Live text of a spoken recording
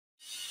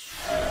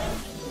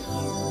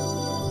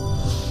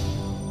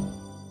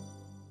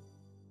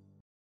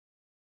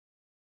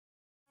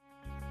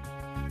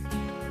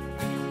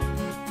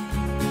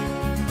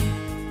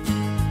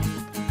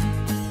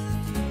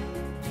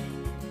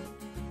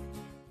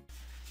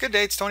Good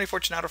day, it's Tony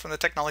Fortunato from the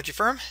technology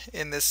firm.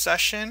 In this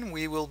session,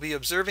 we will be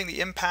observing the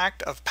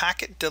impact of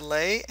packet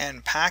delay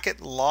and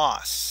packet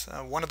loss.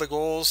 One of the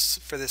goals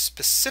for this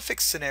specific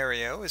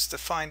scenario is to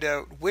find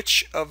out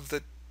which of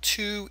the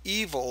two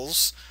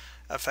evils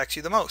affects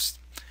you the most.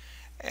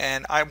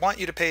 And I want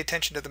you to pay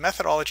attention to the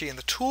methodology and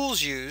the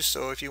tools used.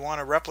 So if you want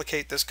to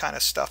replicate this kind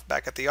of stuff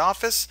back at the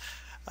office,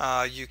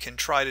 you can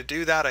try to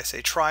do that. I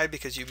say try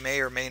because you may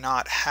or may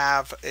not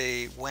have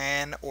a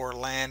WAN or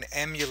LAN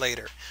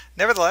emulator.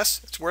 Nevertheless,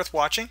 it's worth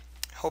watching.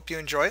 Hope you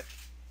enjoy it.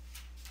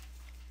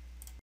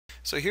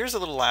 So here's a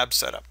little lab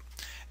setup.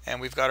 And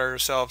we've got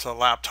ourselves a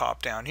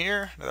laptop down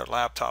here, another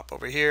laptop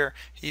over here.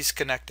 He's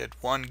connected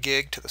 1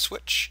 gig to the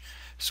switch.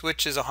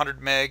 Switch is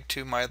 100 meg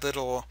to my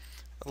little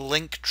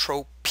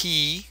Linktrop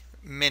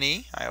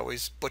Mini. I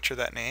always butcher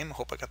that name. I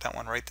hope I got that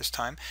one right this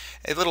time.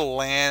 A little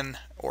LAN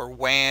or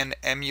WAN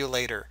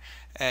emulator,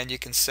 and you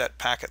can set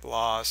packet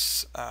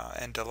loss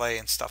and delay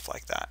and stuff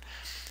like that.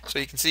 So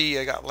you can see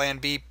I got LAN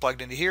B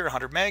plugged into here,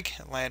 100 meg,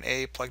 LAN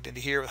A plugged into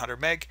here with 100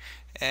 meg,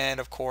 and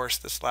of course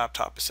this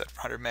laptop is set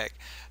for 100 meg.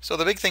 So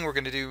the big thing we're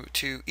going to do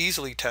to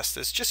easily test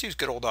this, just use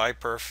good old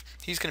iPerf.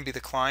 He's going to be the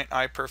client,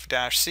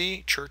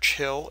 iPerf-C,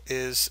 Churchill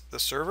is the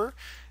server.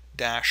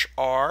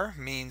 -R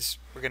means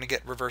we're going to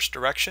get reverse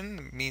direction.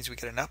 It means we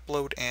get an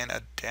upload and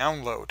a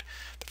download.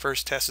 The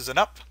first test is an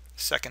up,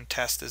 second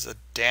test is a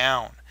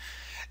down.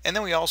 And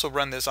then we also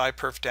run this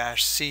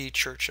iPerf-C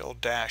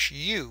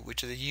Churchill-U,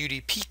 which is a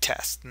UDP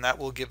test, and that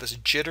will give us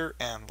jitter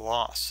and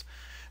loss.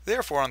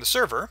 Therefore, on the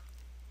server,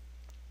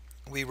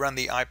 we run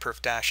the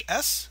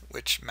iPerf-S,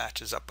 which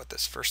matches up with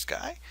this first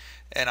guy,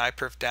 and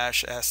iPerf-S-U,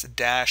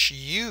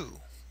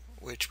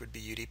 which would be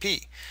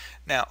UDP.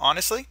 Now,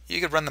 honestly, you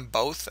could run them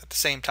both at the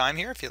same time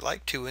here if you'd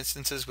like, 2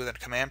 instances with a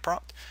command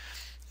prompt,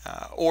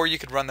 or you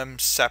could run them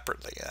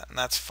separately, and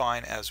that's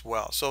fine as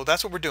well. So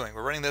that's what we're doing.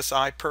 We're running this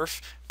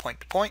iPerf point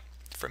to point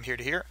from here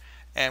to here,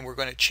 and we're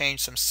going to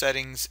change some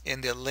settings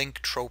in the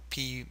Linktrop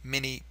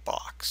Mini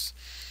box.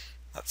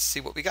 Let's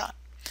see what we got.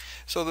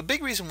 So the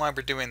big reason why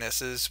we're doing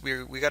this is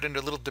we got into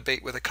a little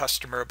debate with a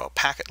customer about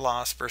packet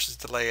loss versus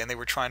delay, and they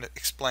were trying to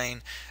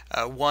explain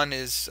one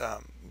is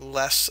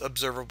less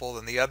observable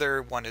than the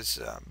other, one is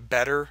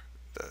better,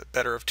 the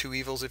better of two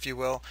evils, if you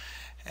will.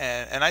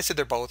 And I said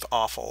they're both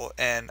awful,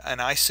 and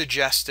I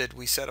suggested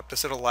we set up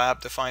this little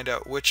lab to find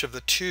out which of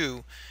the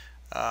two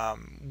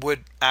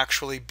would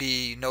actually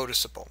be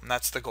noticeable, and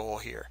that's the goal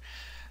here.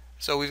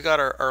 So we've got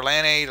our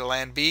LAN A to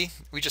LAN B.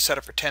 We just set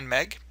it for 10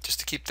 meg just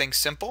to keep things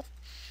simple.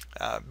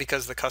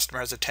 Because the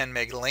customer has a 10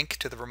 meg link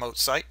to the remote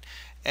site,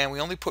 and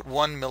we only put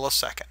 1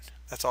 millisecond.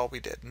 That's all we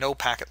did, no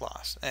packet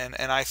loss. And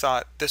I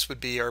thought this would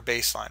be our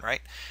baseline,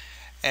 right?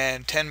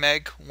 And 10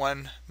 meg,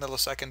 1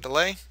 millisecond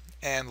delay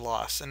and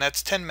loss. And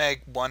that's 10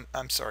 meg, 1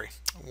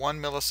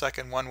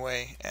 millisecond one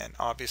way, and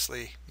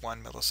obviously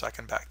 1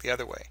 millisecond back the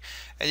other way.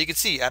 And you can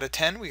see out of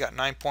 10 we got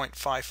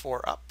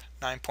 9.54 up,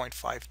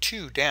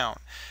 9.52 down.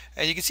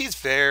 And you can see it's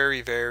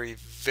very, very,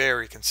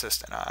 very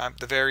consistent.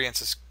 The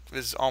variance is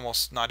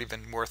almost not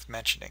even worth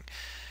mentioning.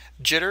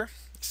 Jitter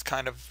is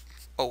kind of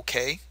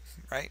okay,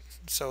 right?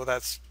 So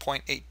that's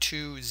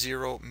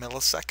 0.820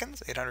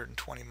 milliseconds,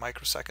 820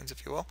 microseconds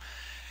if you will.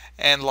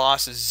 And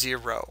loss is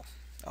 0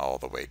 all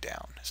the way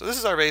down. So this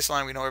is our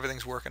baseline. We know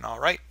everything's working all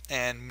right,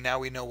 and now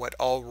we know what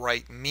all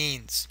right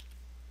means.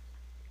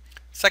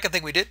 Second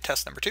thing we did,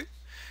 test number 2,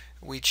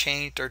 we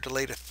changed our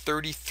delay to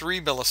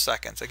 33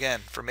 milliseconds,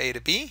 again from A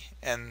to B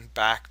and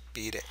back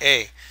B to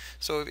A.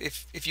 So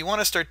if you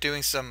want to start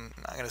doing some,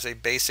 I'm going to say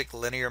basic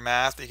linear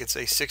math, you could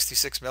say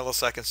 66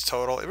 milliseconds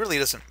total. It really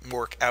doesn't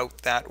work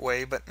out that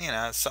way, but you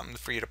know, it's something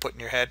for you to put in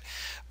your head.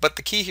 But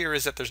the key here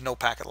is that there's no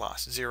packet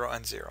loss, 0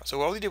 and 0.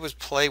 So all we did was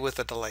play with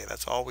the delay.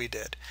 That's all we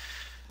did.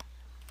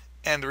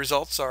 And the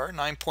results are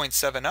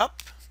 9.7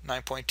 up,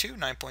 9.2,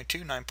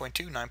 9.2,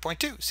 9.2,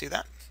 9.2. See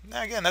that?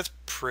 Now again, that's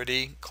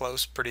pretty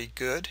close, pretty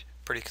good,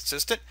 pretty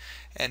consistent.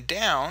 And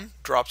down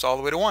drops all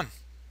the way to 1.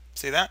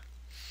 See that?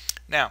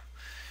 Now,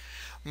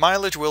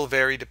 mileage will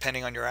vary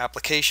depending on your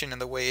application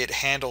and the way it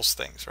handles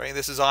things, right?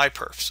 This is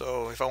iPerf,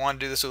 so if I want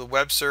to do this with a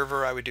web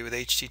server, I would do with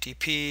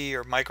HTTP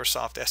or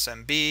Microsoft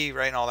SMB,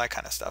 right, and all that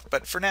kind of stuff.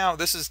 But for now,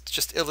 this is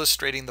just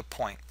illustrating the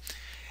point.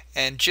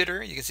 And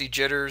jitter, you can see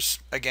jitters,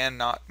 again,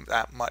 not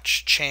that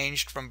much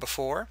changed from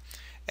before.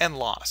 And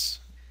loss,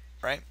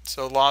 right?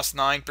 So loss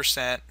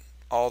 9%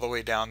 all the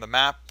way down the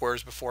map,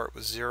 whereas before it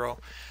was 0.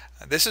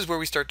 This is where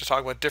we start to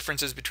talk about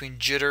differences between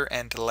jitter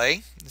and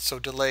delay. So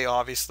delay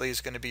obviously is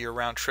going to be your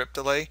round trip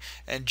delay,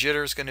 and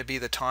jitter is going to be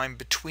the time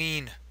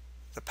between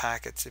the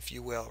packets, if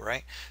you will,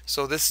 right?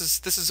 So this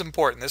is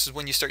important. This is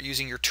when you start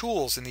using your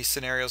tools in these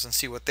scenarios and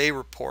see what they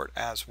report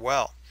as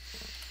well.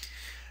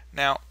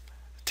 Now,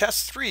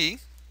 test 3,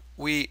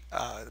 we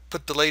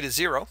put delay to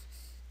 0,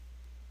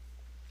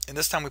 and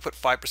this time we put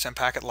 5%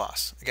 packet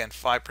loss. Again,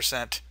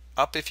 5%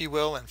 up, if you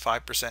will, and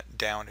 5%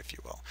 down, if you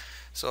will.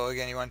 So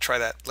again, you want to try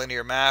that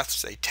linear math,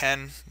 say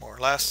 10 more or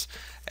less,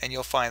 and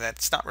you'll find that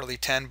it's not really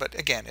 10, but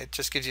again, it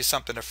just gives you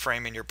something to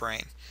frame in your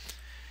brain.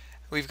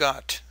 We've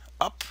got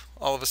up,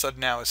 all of a sudden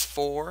now is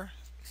 4,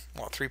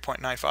 well, 3.95,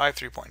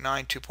 3.9,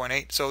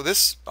 2.8. So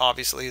this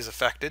obviously is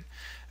affected,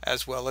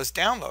 as well as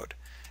download.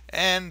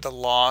 And the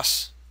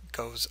loss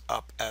goes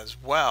up as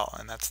well,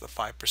 and that's the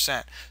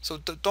 5%. So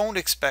don't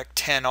expect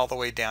 10 all the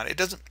way down. It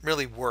doesn't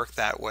really work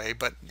that way,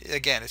 but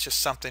again, it's just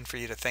something for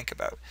you to think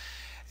about.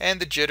 And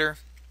the jitter,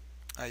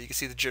 you can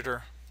see the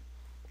jitter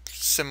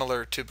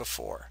similar to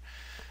before.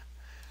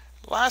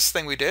 Last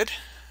thing we did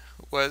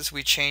was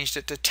we changed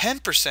it to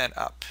 10%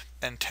 up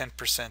and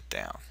 10%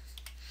 down.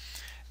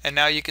 And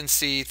now you can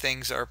see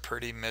things are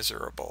pretty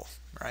miserable,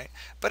 right?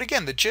 But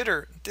again, the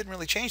jitter didn't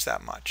really change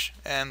that much,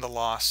 and the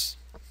loss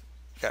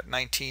got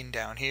 19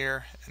 down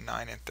here and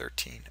 9 and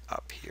 13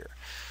 up here.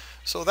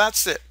 So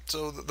that's it.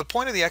 So the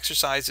point of the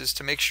exercise is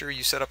to make sure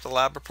you set up the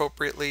lab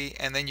appropriately,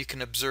 and then you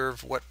can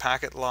observe what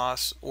packet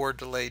loss or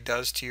delay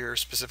does to your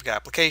specific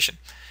application.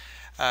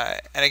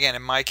 And again,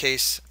 in my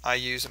case, I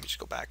use, let me just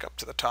go back up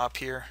to the top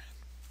here.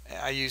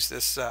 I use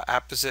this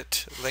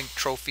Apposite Link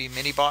Trophy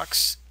mini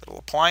box, little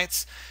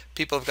appliance.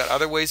 People have got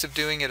other ways of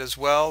doing it as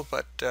well,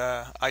 but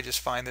I just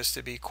find this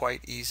to be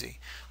quite easy.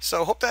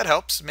 So hope that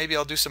helps. Maybe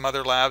I'll do some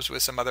other labs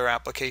with some other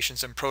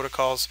applications and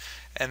protocols,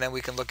 and then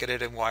we can look at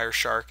it in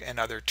Wireshark and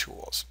other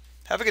tools.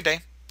 Have a good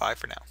day. Bye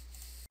for now.